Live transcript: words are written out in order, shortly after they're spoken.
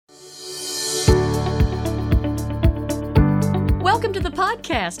the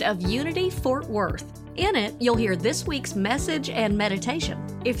podcast of Unity Fort Worth. In it, you'll hear this week's message and meditation.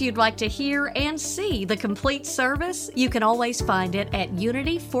 If you'd like to hear and see the complete service, you can always find it at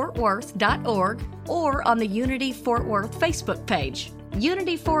unityfortworth.org or on the Unity Fort Worth Facebook page.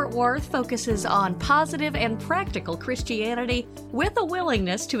 Unity Fort Worth focuses on positive and practical Christianity with a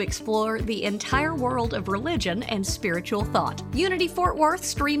willingness to explore the entire world of religion and spiritual thought. Unity Fort Worth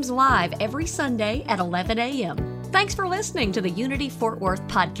streams live every Sunday at 11 a.m. Thanks for listening to the Unity Fort Worth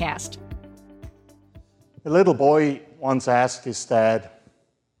podcast. A little boy once asked his dad,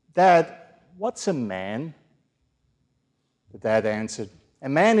 "Dad, what's a man?" The dad answered, "A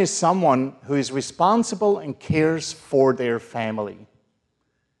man is someone who is responsible and cares for their family."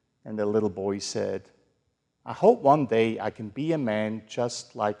 And the little boy said, "I hope one day I can be a man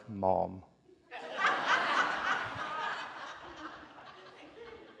just like Mom."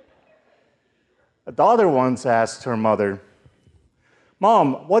 A daughter once asked her mother,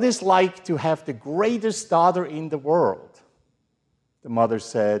 "Mom, what is it like to have the greatest daughter in the world?" The mother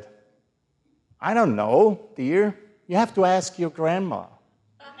said, "I don't know, dear. You have to ask your grandma."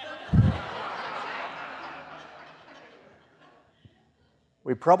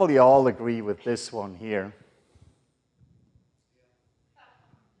 We probably all agree with this one here.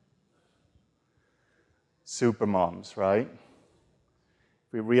 Supermoms, right?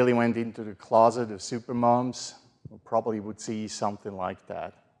 If we really went into the closet of supermoms, we probably would see something like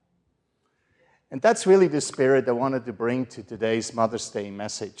that. And that's really the spirit I wanted to bring to today's Mother's Day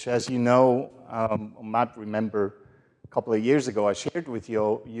message. As you know, you might remember a couple of years ago I shared with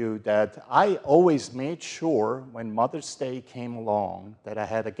you that I always made sure when Mother's Day came along that I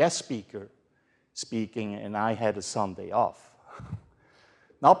had a guest speaker speaking and I had a Sunday off.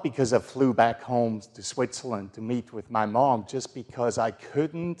 Not because I flew back home to Switzerland to meet with my mom, just because I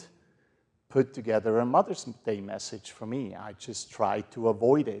couldn't put together a Mother's Day message for me. I just tried to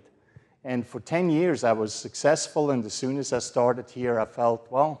avoid it. And for 10 years I was successful, and as soon as I started here, I felt,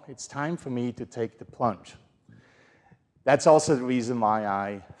 well, it's time for me to take the plunge. That's also the reason why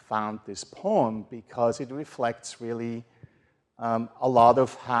I found this poem, because it reflects really a lot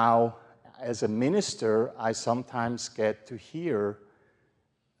of how, as a minister, I sometimes get to hear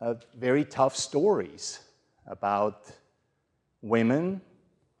very tough stories about women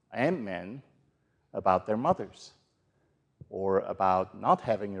and men, about their mothers, or about not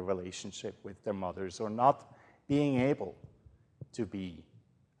having a relationship with their mothers, or not being able to be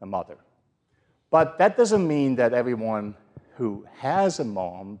a mother. But that doesn't mean that everyone who has a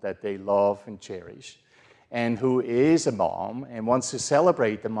mom that they love and cherish, and who is a mom and wants to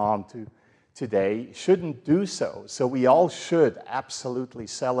celebrate the mom today shouldn't do so. So we all should absolutely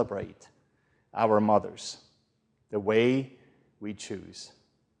celebrate our mothers the way we choose.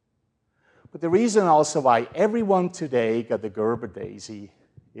 But the reason also why everyone today got the Gerber Daisy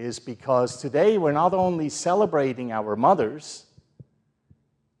is because today we're not only celebrating our mothers,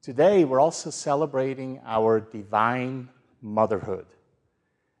 today we're also celebrating our divine motherhood,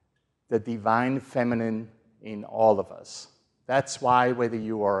 the divine feminine in all of us. That's why whether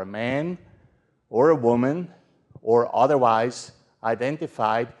you are a man or a woman or otherwise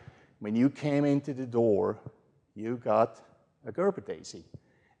identified, when you came into the door, you got a Gerber Daisy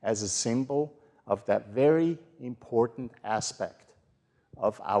as a symbol of that very important aspect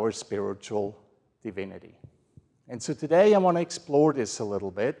of our spiritual divinity. And so today I want to explore this a little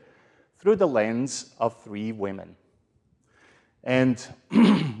bit through the lens of three women. And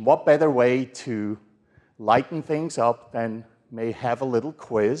what better way to lighten things up than may have a little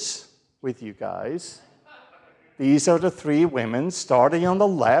quiz with you guys. These are the three women, starting on the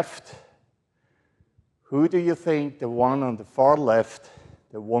left. Who do you think the one on the far left,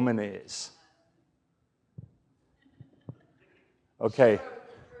 the woman is? Okay.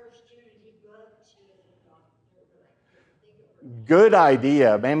 Good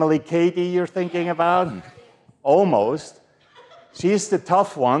idea. Emily Katie you're thinking about? Almost. She's the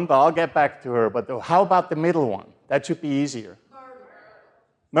tough one, but I'll get back to her. But how about the middle one? That should be easier.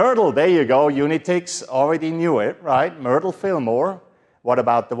 Myrtle, there you go. Unitix already knew it, right? Myrtle Fillmore. What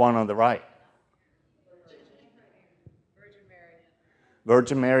about the one on the right? Virgin Mary.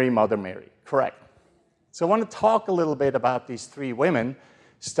 Virgin Mary, Mother Mary. Correct. So I want to talk a little bit about these three women,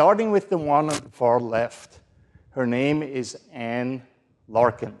 starting with the one on the far left. Her name is Anne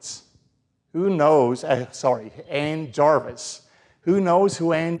Larkins. Who knows? Anne Jarvis. Who knows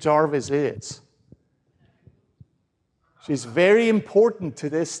who Anne Jarvis is? She's very important to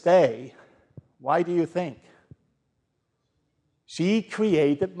this day. Why do you think? She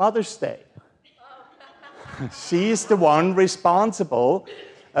created Mother's Day. She's the one responsible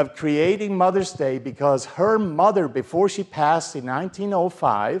of creating Mother's Day because her mother, before she passed in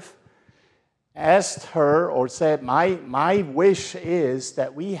 1905, asked her or said, my wish is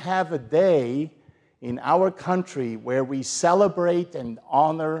that we have a day in our country where we celebrate and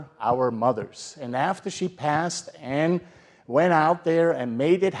honor our mothers. And after she passed, Anne went out there and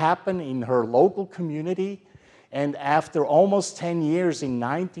made it happen in her local community. And after almost 10 years, in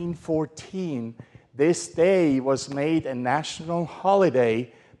 1914, this day was made a national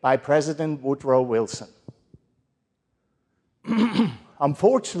holiday by President Woodrow Wilson.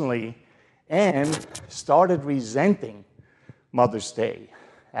 Unfortunately, Anne started resenting Mother's Day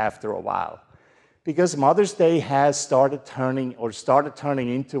after a while, because Mother's Day has started turning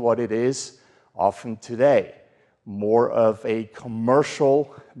into what it is often today, more of a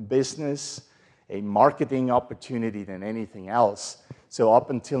commercial business, a marketing opportunity than anything else. So up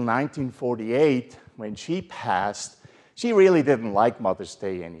until 1948, when she passed, she really didn't like Mother's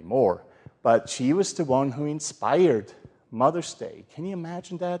Day anymore, but she was the one who inspired Mother's Day. Can you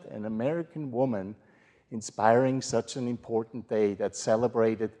imagine that? An American woman inspiring such an important day that's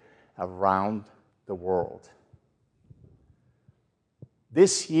celebrated around the world.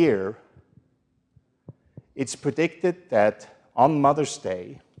 This year, it's predicted that on Mother's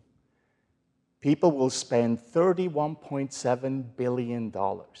Day, people will spend $31.7 billion.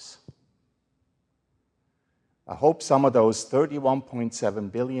 I hope some of those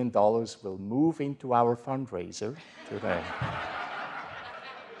 $31.7 billion will move into our fundraiser today.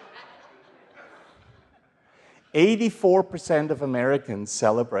 84% of Americans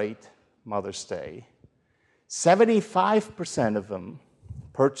celebrate Mother's Day. 75% of them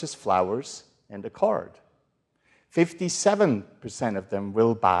purchase flowers and a card. 57% of them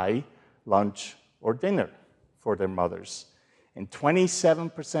will buy lunch or dinner for their mothers. And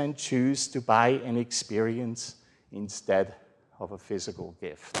 27% choose to buy an experience instead of a physical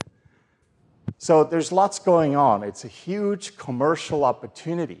gift. So there's lots going on. It's a huge commercial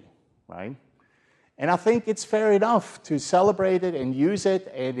opportunity, right? And I think it's fair enough to celebrate it and use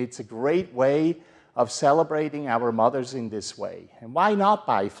it, and it's a great way of celebrating our mothers in this way. And why not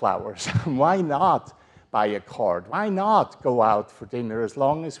buy flowers? Why not buy a card? Why not go out for dinner as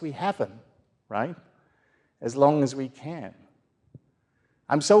long as we have them, right? As long as we can.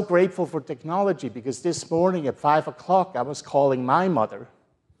 I'm so grateful for technology because this morning at 5 o'clock, I was calling my mother.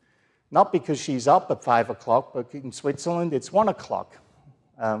 Not because she's up at 5 o'clock, but in Switzerland, it's 1 o'clock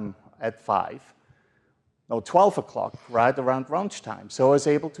at 5. No, 12 o'clock, right around lunchtime. So I was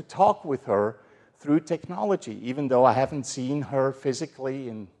able to talk with her through technology, even though I haven't seen her physically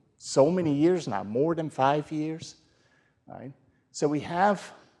in so many years now, more than 5 years, right? So we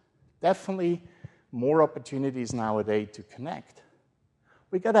have definitely more opportunities nowadays to connect.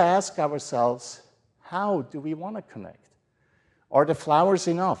 We got to ask ourselves, how do we want to connect? Are the flowers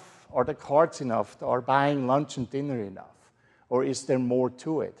enough? Are the cards enough? Are buying lunch and dinner enough? Or is there more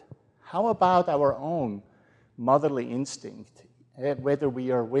to it? How about our own motherly instinct, whether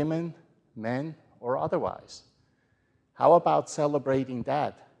we are women, men, or otherwise? How about celebrating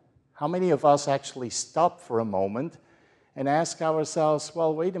that? How many of us actually stop for a moment and ask ourselves,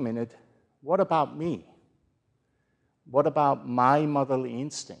 well, wait a minute, what about me? What about my motherly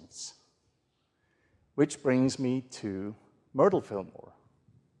instincts? Which brings me to Myrtle Fillmore.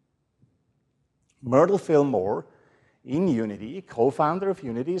 Myrtle Fillmore, in Unity, co-founder of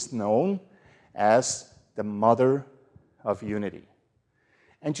Unity, is known as the Mother of Unity.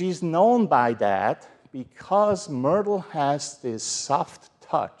 And she's known by that because Myrtle has this soft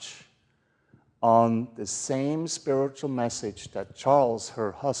touch on the same spiritual message that Charles,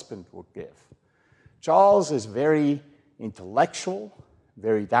 her husband, would give. Charles is very intellectual,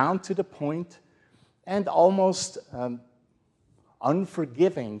 very down to the point, and almost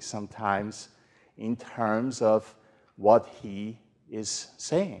unforgiving sometimes in terms of what he is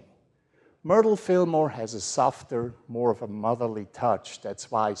saying. Myrtle Fillmore has a softer, more of a motherly touch.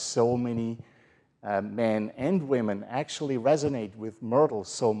 That's why so many men and women actually resonate with Myrtle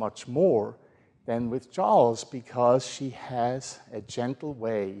so much more than with Charles, because she has a gentle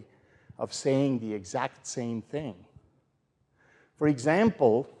way of saying the exact same thing. For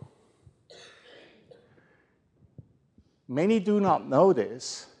example, many do not know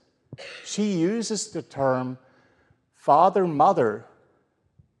this, she uses the term father, mother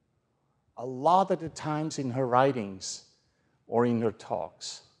a lot of the times in her writings or in her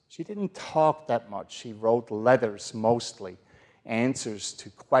talks. She didn't talk that much. She wrote letters mostly, answers to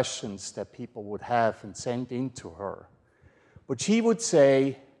questions that people would have and sent in to her. But she would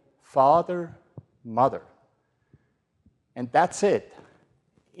say, father, mother. And that's it,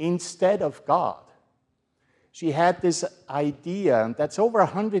 instead of God. she had this idea, and that's over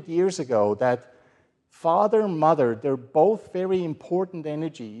 100 years ago, that father and mother, they're both very important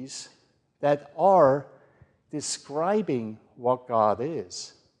energies that are describing what God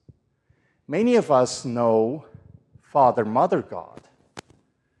is. Many of us know Father, Mother God,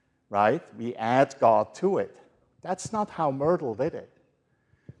 right? We add God to it. That's not how Myrtle did it.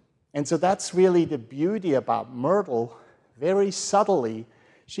 And so that's really the beauty about Myrtle. Very subtly,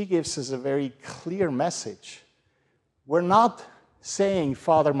 she gives us a very clear message. We're not saying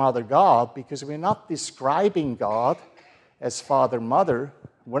Father, Mother, God because we're not describing God as Father, Mother.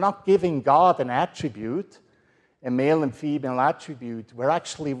 We're not giving God an attribute, a male and female attribute. We're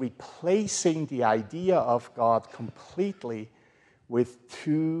actually replacing the idea of God completely with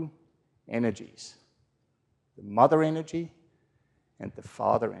two energies, the mother energy and the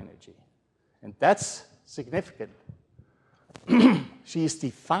father energy. And that's significant. She's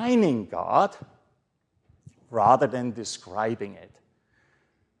defining God rather than describing it.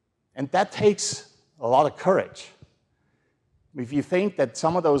 And that takes a lot of courage. If you think that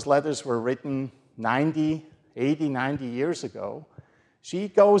some of those letters were written 80, 90 years ago, she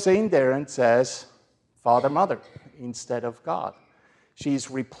goes in there and says, Father, Mother, instead of God.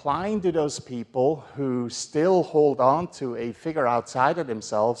 She's replying to those people who still hold on to a figure outside of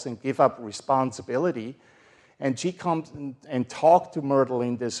themselves and give up responsibility. And she comes and talks to Myrtle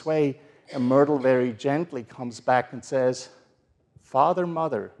in this way, and Myrtle very gently comes back and says, Father,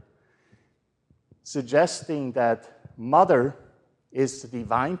 Mother, suggesting that Mother is the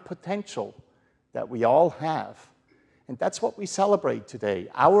divine potential that we all have. And that's what we celebrate today,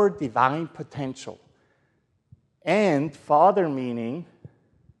 our divine potential. And Father meaning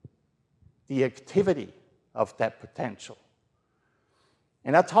the activity of that potential.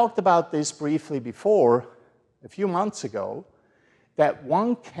 And I talked about this briefly before, a few months ago, that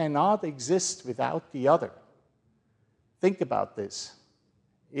one cannot exist without the other. Think about this.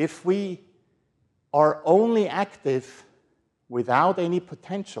 If we are only active without any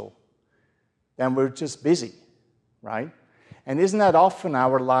potential, then we're just busy, right? And isn't that often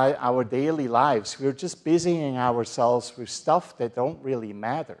our daily lives? We're just busying ourselves with stuff that don't really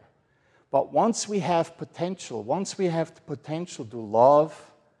matter. But once we have potential, once we have the potential to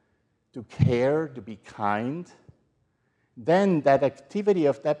love, to care, to be kind, then that activity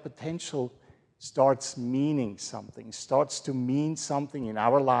of that potential starts meaning something, starts to mean something in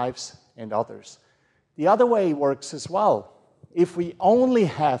our lives and others. The other way works as well. If we only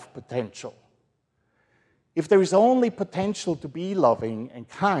have potential, if there is only potential to be loving and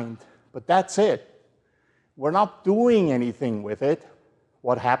kind, but that's it, we're not doing anything with it,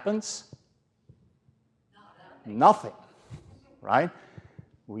 what happens? Nothing, right?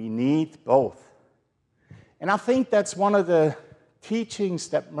 We need both. And I think that's one of the teachings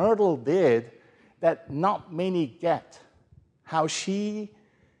that Myrtle did that not many get, how she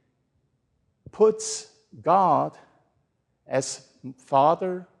puts God as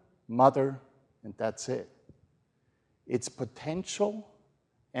Father, Mother, and that's it. It's potential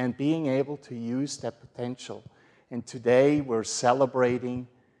and being able to use that potential. And today we're celebrating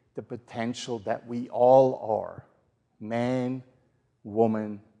the potential that we all are, man,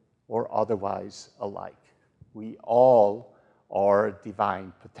 woman, or otherwise alike. We all are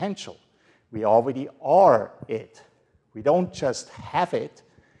divine potential. We already are it. We don't just have it,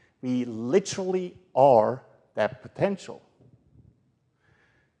 we literally are that potential.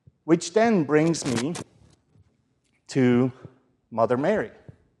 Which then brings me to Mother Mary.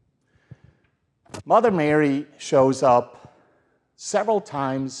 Mother Mary shows up several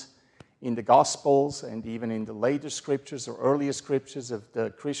times in the Gospels and even in the later scriptures or earlier scriptures of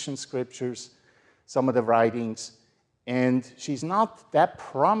the Christian scriptures, some of the writings, and she's not that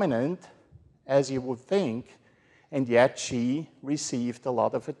prominent as you would think, and yet she received a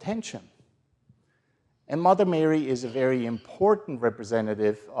lot of attention. And Mother Mary is a very important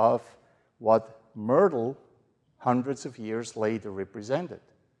representative of what Myrtle, hundreds of years later, represented.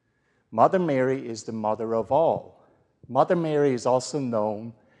 Mother Mary is the mother of all. Mother Mary is also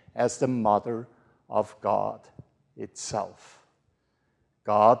known as the mother of God itself.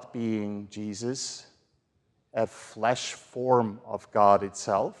 God being Jesus, a flesh form of God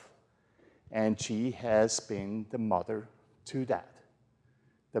itself, and she has been the mother to that,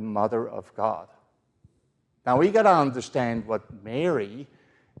 the mother of God. Now we got to understand what Mary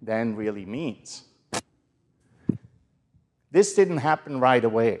then really means. This didn't happen right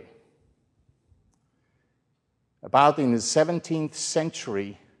away. About in the 17th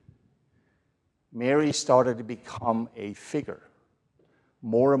century, Mary started to become a figure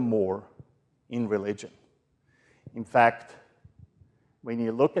more and more in religion. In fact, when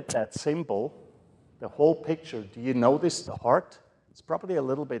you look at that symbol, the whole picture, do you notice the heart? It's probably a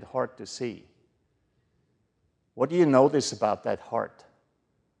little bit hard to see. What do you notice about that heart?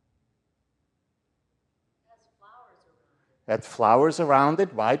 It has flowers around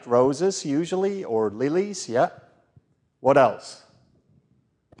it, white roses usually, or lilies, yeah. What else?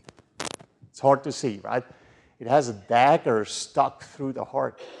 It's hard to see, right? It has a dagger stuck through the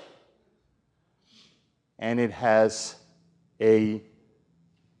heart. And it has a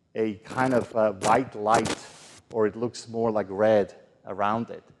kind of white light, or it looks more like red around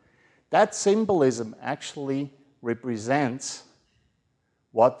it. That symbolism actually represents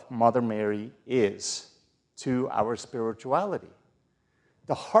what Mother Mary is to our spirituality.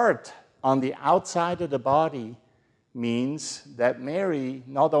 The heart on the outside of the body means that Mary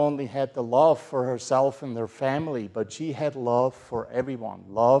not only had the love for herself and her family, but she had love for everyone,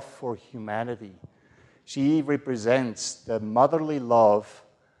 love for humanity. She represents the motherly love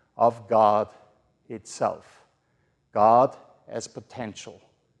of God itself. God as potential.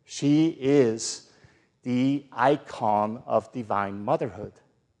 She is the icon of divine motherhood.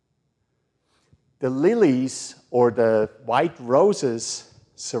 The lilies, or the white roses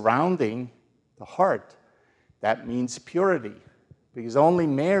surrounding the heart, that means purity. Because only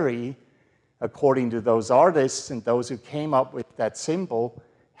Mary, according to those artists and those who came up with that symbol,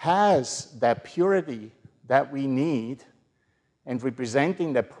 has that purity that we need, and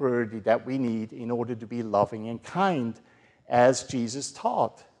representing the purity that we need in order to be loving and kind, as Jesus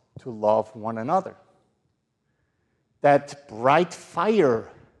taught, to love one another. That bright fire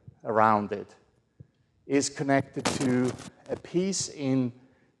around it is connected to a piece in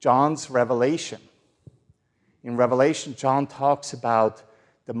John's Revelation. In Revelation, John talks about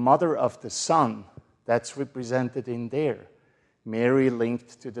the mother of the Son that's represented in there, Mary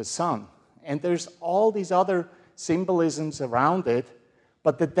linked to the Son. And there's all these other symbolisms around it,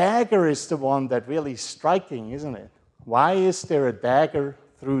 but the dagger is the one that really is striking, isn't it? Why is there a dagger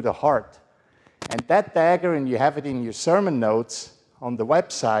through the heart? And that dagger, and you have it in your sermon notes on the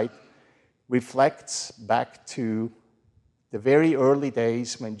website, reflects back to the very early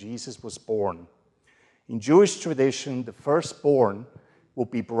days when Jesus was born. In Jewish tradition, the firstborn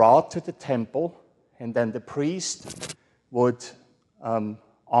would be brought to the temple, and then the priest would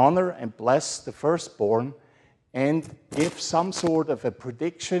honor and bless the firstborn and give some sort of a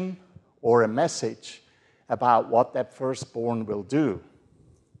prediction or a message about what that firstborn will do.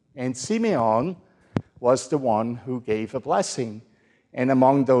 And Simeon was the one who gave a blessing. And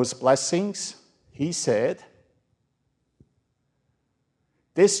among those blessings, he said,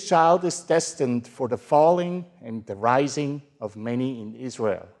 "This child is destined for the falling and the rising of many in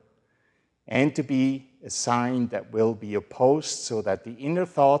Israel, and to be a sign that will be opposed, so that the inner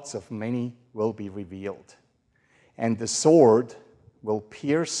thoughts of many will be revealed. And the sword will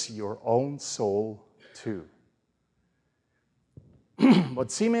pierce your own soul too." What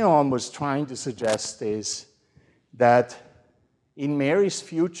Simeon was trying to suggest is that in Mary's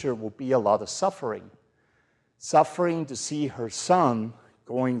future will be a lot of suffering. Suffering to see her son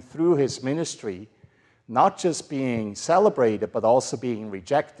going through his ministry, not just being celebrated, but also being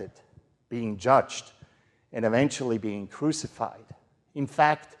rejected, being judged, and eventually being crucified. In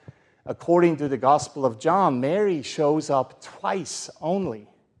fact, according to the Gospel of John, Mary shows up twice only.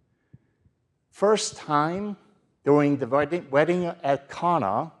 First time during the wedding at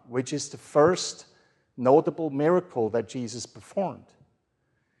Cana, which is the first notable miracle that Jesus performed.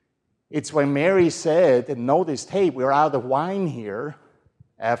 It's when Mary said and noticed, hey, we're out of wine here,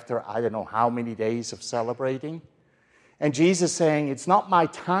 after I don't know how many days of celebrating. And Jesus saying, it's not my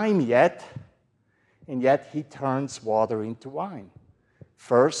time yet, and yet he turns water into wine.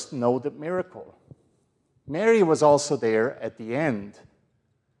 First noted miracle. Mary was also there at the end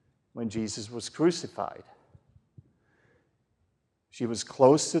when Jesus was crucified. She was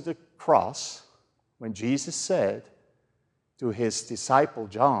close to the cross when Jesus said to his disciple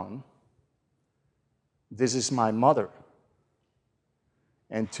John, "This is my mother."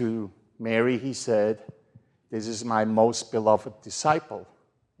 And to Mary he said, "This is my most beloved disciple."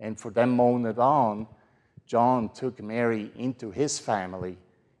 And from that moment on, John took Mary into his family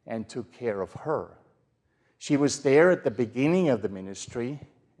and took care of her. She was there at the beginning of the ministry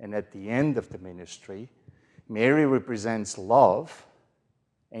and at the end of the ministry. Mary represents love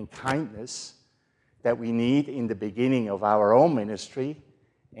and kindness that we need in the beginning of our own ministry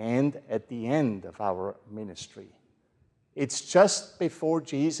and at the end of our ministry. It's just before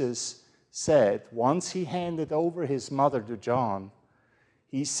Jesus said, once he handed over his mother to John,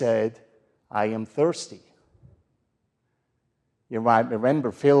 he said, "I am thirsty." You might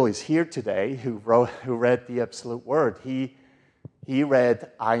remember Phil is here today, who read the Absolute Word. He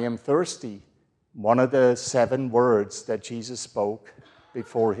read, "I am thirsty," one of the 7 words that Jesus spoke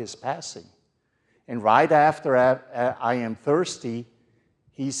before his passing. And right after I am thirsty,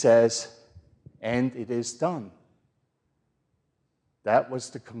 he says, and it is done. That was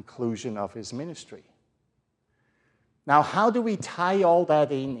the conclusion of his ministry. Now, how do we tie all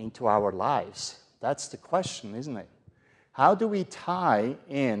that into our lives? That's the question, isn't it? How do we tie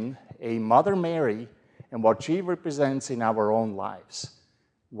in a Mother Mary and what she represents in our own lives?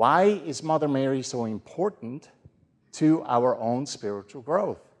 Why is Mother Mary so important to our own spiritual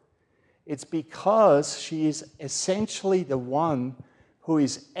growth? It's because she is essentially the one who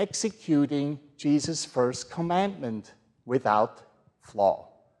is executing Jesus' first commandment without flaw.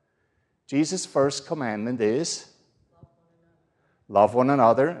 Jesus' first commandment is love one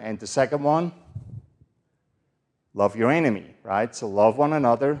another, and the second one, love your enemy, right? So love one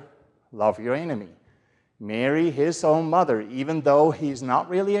another, love your enemy. Mary, his own mother, even though he's not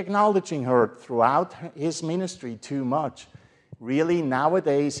really acknowledging her throughout his ministry too much, really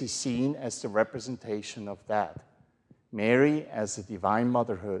nowadays is seen as the representation of that. Mary as the divine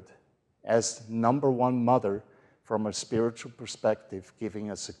motherhood, as number one mother from a spiritual perspective, giving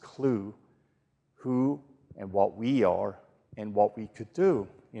us a clue who and what we are and what we could do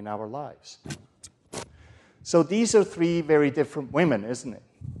in our lives. So these are 3 very different women, isn't it?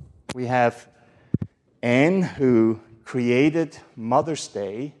 We have Anne, who created Mother's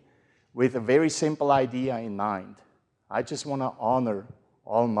Day with a very simple idea in mind. I just want to honor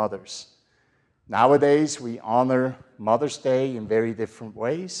all mothers. Nowadays, we honor Mother's Day in very different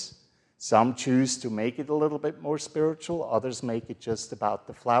ways. Some choose to make it a little bit more spiritual. Others make it just about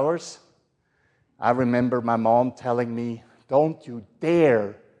the flowers. I remember my mom telling me, don't you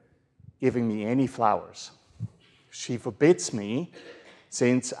dare giving me any flowers. She forbids me,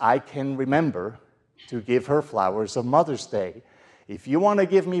 since I can remember, to give her flowers on Mother's Day. If you want to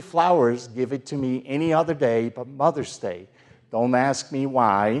give me flowers, give it to me any other day but Mother's Day. Don't ask me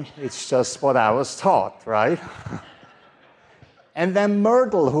why. It's just what I was taught, right? And then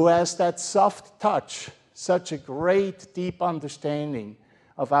Myrtle, who has that soft touch, such a great, deep understanding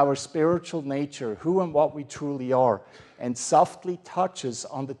of our spiritual nature, who and what we truly are, and softly touches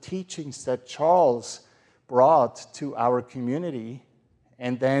on the teachings that Charles brought to our community,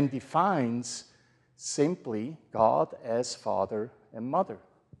 and then defines simply God as Father and Mother,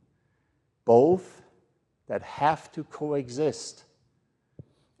 both that have to coexist.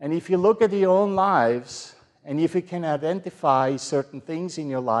 And if you look at your own lives, and if you can identify certain things in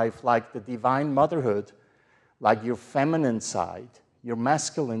your life, like the divine motherhood, like your feminine side, your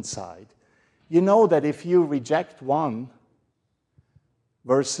masculine side, you know that if you reject one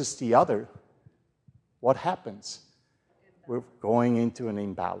versus the other, what happens? We're going into an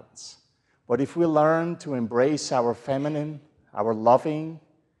imbalance. But if we learn to embrace our feminine, our loving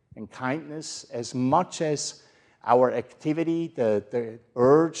and kindness as much as our activity, the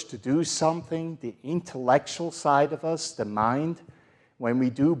urge to do something, the intellectual side of us, the mind, when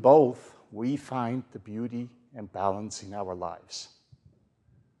we do both, we find the beauty and balance in our lives.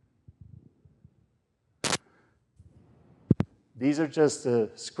 These are just the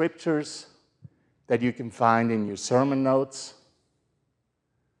scriptures that you can find in your sermon notes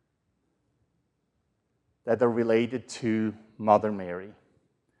that are related to Mother Mary.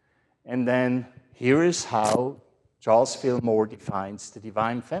 And then here is how Charles Fillmore defines the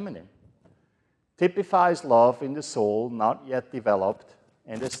divine feminine. Typifies love in the soul not yet developed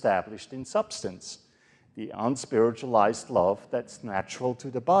and established in substance, the unspiritualized love that's natural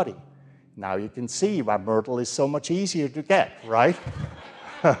to the body. Now you can see why Myrtle is so much easier to get, right?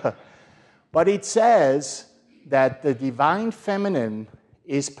 But it says that the divine feminine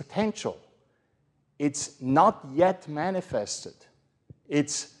is potential. It's not yet manifested.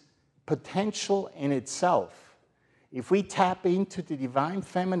 It's potential in itself. If we tap into the divine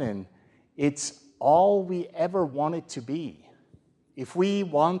feminine, it's all we ever wanted to be. If we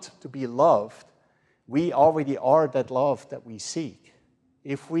want to be loved, we already are that love that we seek.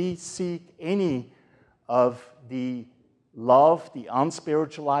 If we seek any of the love, the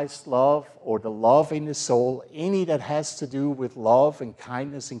unspiritualized love, or the love in the soul, any that has to do with love and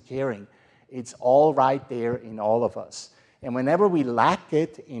kindness and caring, it's all right there in all of us. And whenever we lack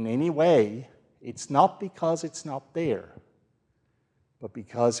it in any way, it's not because it's not there, but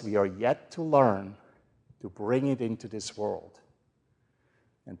because we are yet to learn to bring it into this world.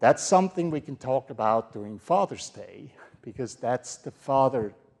 And that's something we can talk about during Father's Day, because that's the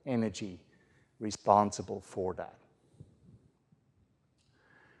father energy responsible for that.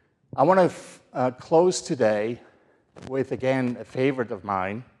 I want to close today with, again, a favorite of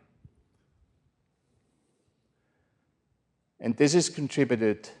mine. And this is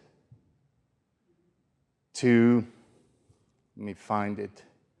contributed to, let me find it,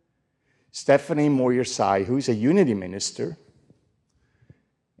 Stephanie Moyer-Sy, who's a Unity minister,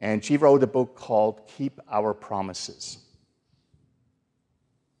 and she wrote a book called Keep Our Promises.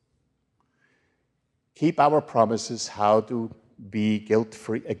 Keep Our Promises, How to Be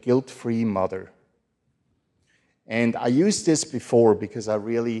a Guilt-Free Mother. And I used this before because I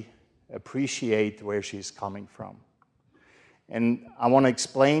really appreciate where she's coming from. And I want to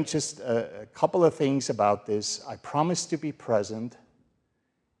explain just a couple of things about this. I promise to be present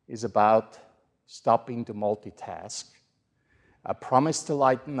is about stopping to multitask. A promise to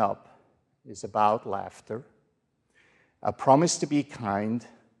lighten up is about laughter. A promise to be kind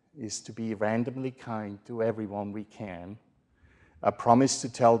is to be randomly kind to everyone we can. A promise to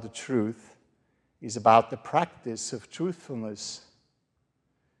tell the truth is about the practice of truthfulness.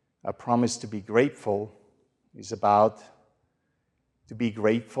 A promise to be grateful is about to be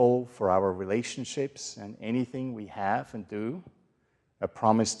grateful for our relationships and anything we have and do. A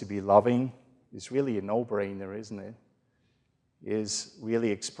promise to be loving is really a no-brainer, isn't it? Is really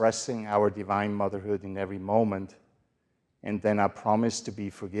expressing our divine motherhood in every moment. And then our promise to be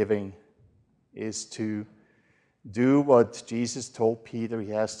forgiving is to do what Jesus told Peter he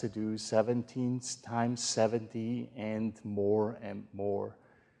has to do 17 times 70 and more and more.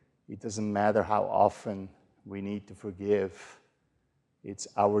 It doesn't matter how often we need to forgive. It's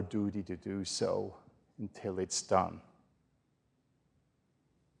our duty to do so until it's done.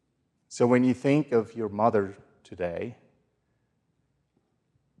 So when you think of your mother today,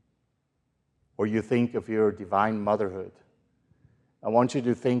 or you think of your divine motherhood, I want you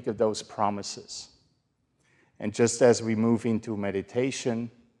to think of those promises. And just as we move into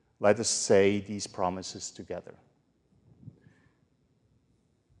meditation, let us say these promises together.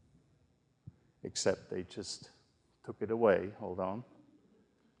 Except they just took it away. Hold on.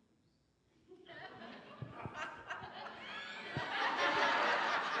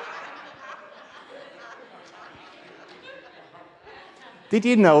 Did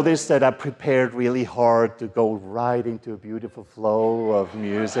you notice that I prepared really hard to go right into a beautiful flow of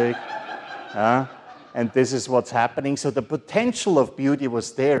music? And this is what's happening. So the potential of beauty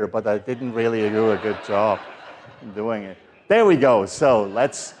was there, but I didn't really do a good job in doing it. There we go. So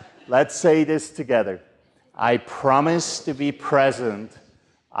let's say this together. I promise to be present.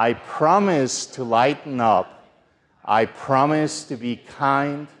 I promise to lighten up. I promise to be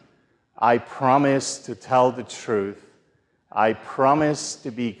kind. I promise to tell the truth. I promise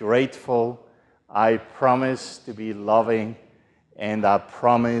to be grateful. I promise to be loving. And I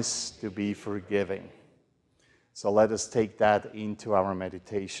promise to be forgiving. So let us take that into our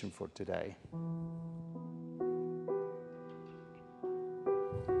meditation for today.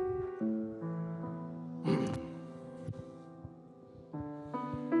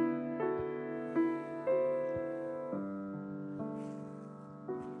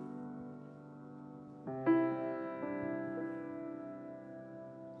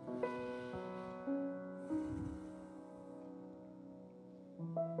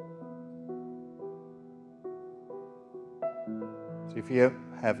 So if you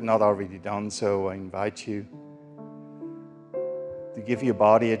have not already done so, I invite you to give your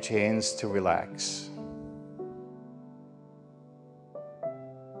body a chance to relax.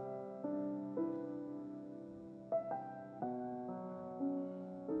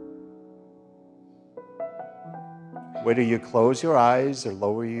 Whether you close your eyes or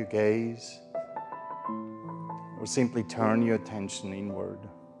lower your gaze, or simply turn your attention inward.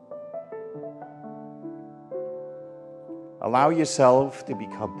 Allow yourself to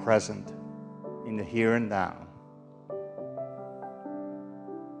become present in the here and now.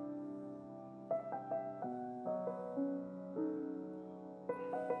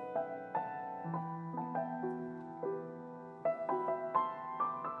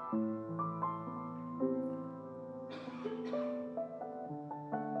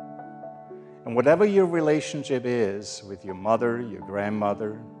 And whatever your relationship is with your mother, your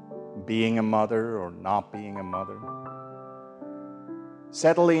grandmother, being a mother or not being a mother,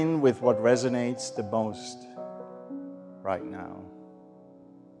 settle in with what resonates the most right now.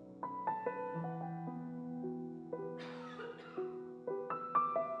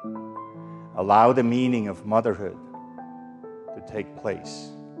 Allow the meaning of motherhood to take place.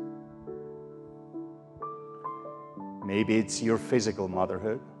 Maybe it's your physical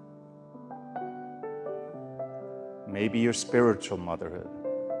motherhood. Maybe your spiritual motherhood.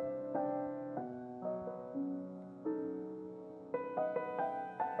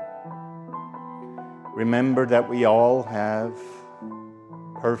 Remember that we all have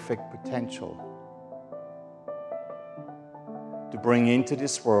perfect potential to bring into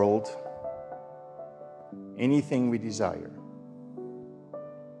this world anything we desire.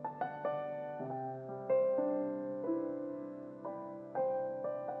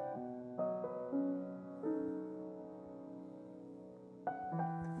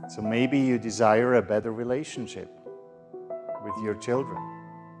 So maybe you desire a better relationship with your children,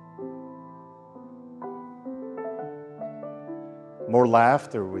 more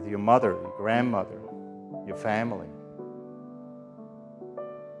laughter with your mother, your grandmother, your family.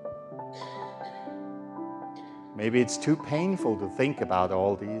 Maybe it's too painful to think about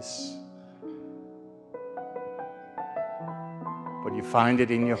all these, but you find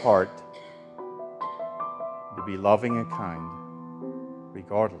it in your heart to be loving and kind,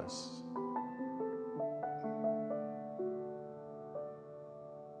 regardless.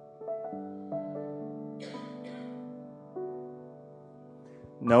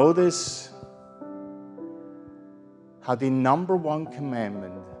 Notice how the number one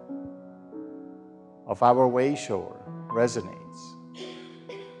commandment of our way shower resonates.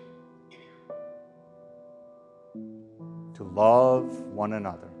 To love one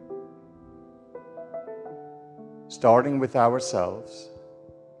another. Starting with ourselves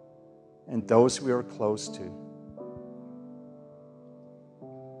and those we are close to.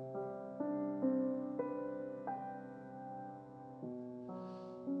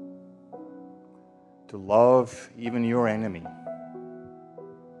 To love even your enemy.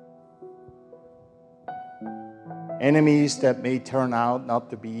 Enemies that may turn out not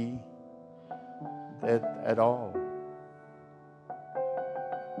to be that at all.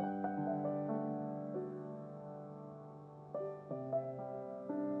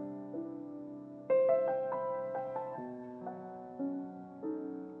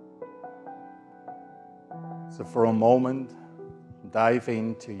 So for a moment, dive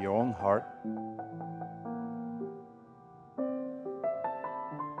into your own heart.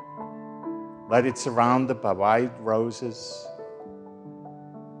 Let it surrounded by white roses,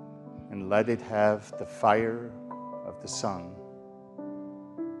 and let it have the fire of the sun.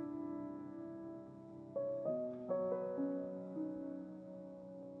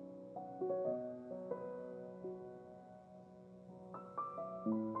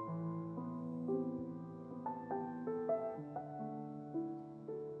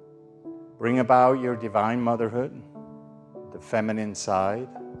 Bring about your divine motherhood, the feminine side.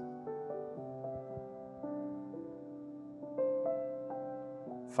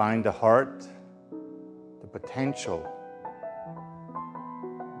 Find the heart, the potential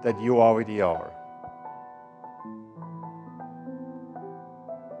that you already are.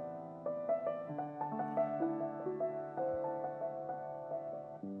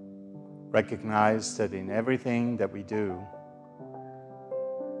 Recognize that in everything that we do,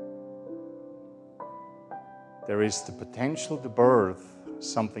 there is the potential to birth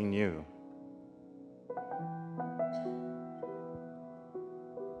something new.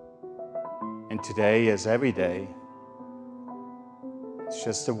 And today, as every day, it's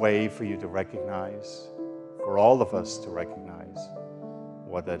just a way for you to recognize, for all of us to recognize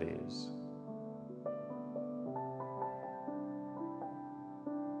what that is.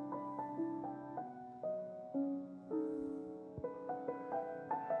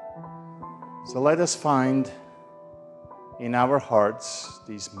 So let us find in our hearts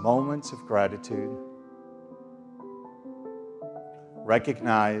these moments of gratitude.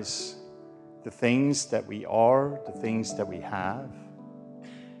 Recognize the things that we are, the things that we have,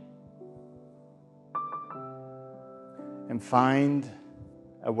 and find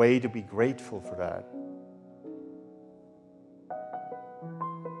a way to be grateful for that.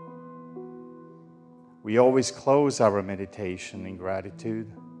 We always close our meditation in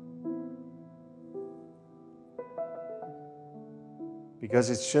gratitude because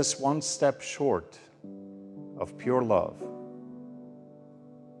it's just one step short of pure love.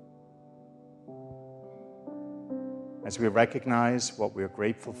 As we recognize what we're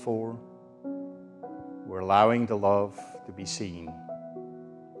grateful for, we're allowing the love to be seen.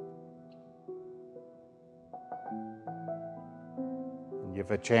 And you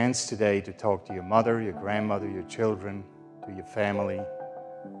have a chance today to talk to your mother, your grandmother, your children, to your family.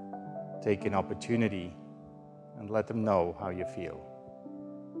 Take an opportunity and let them know how you feel.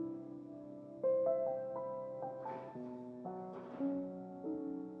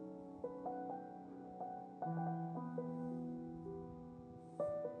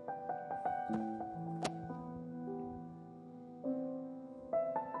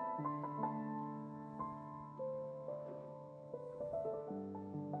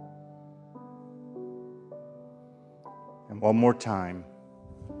 And one more time,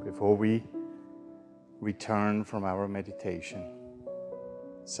 before we return from our meditation,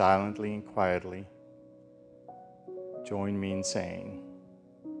 silently and quietly, join me in saying,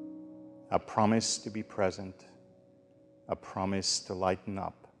 a promise to be present, a promise to lighten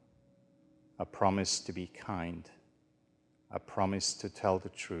up, a promise to be kind, a promise to tell the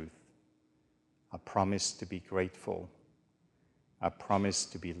truth, a promise to be grateful, a promise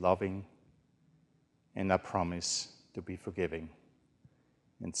to be loving, and a promise to be forgiving.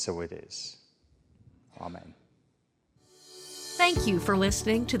 And so it is. Amen. Thank you for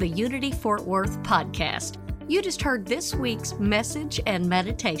listening to the Unity Fort Worth podcast. You just heard this week's message and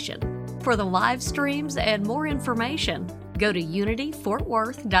meditation. For the live streams and more information, go to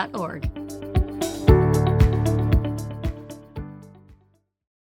unityfortworth.org.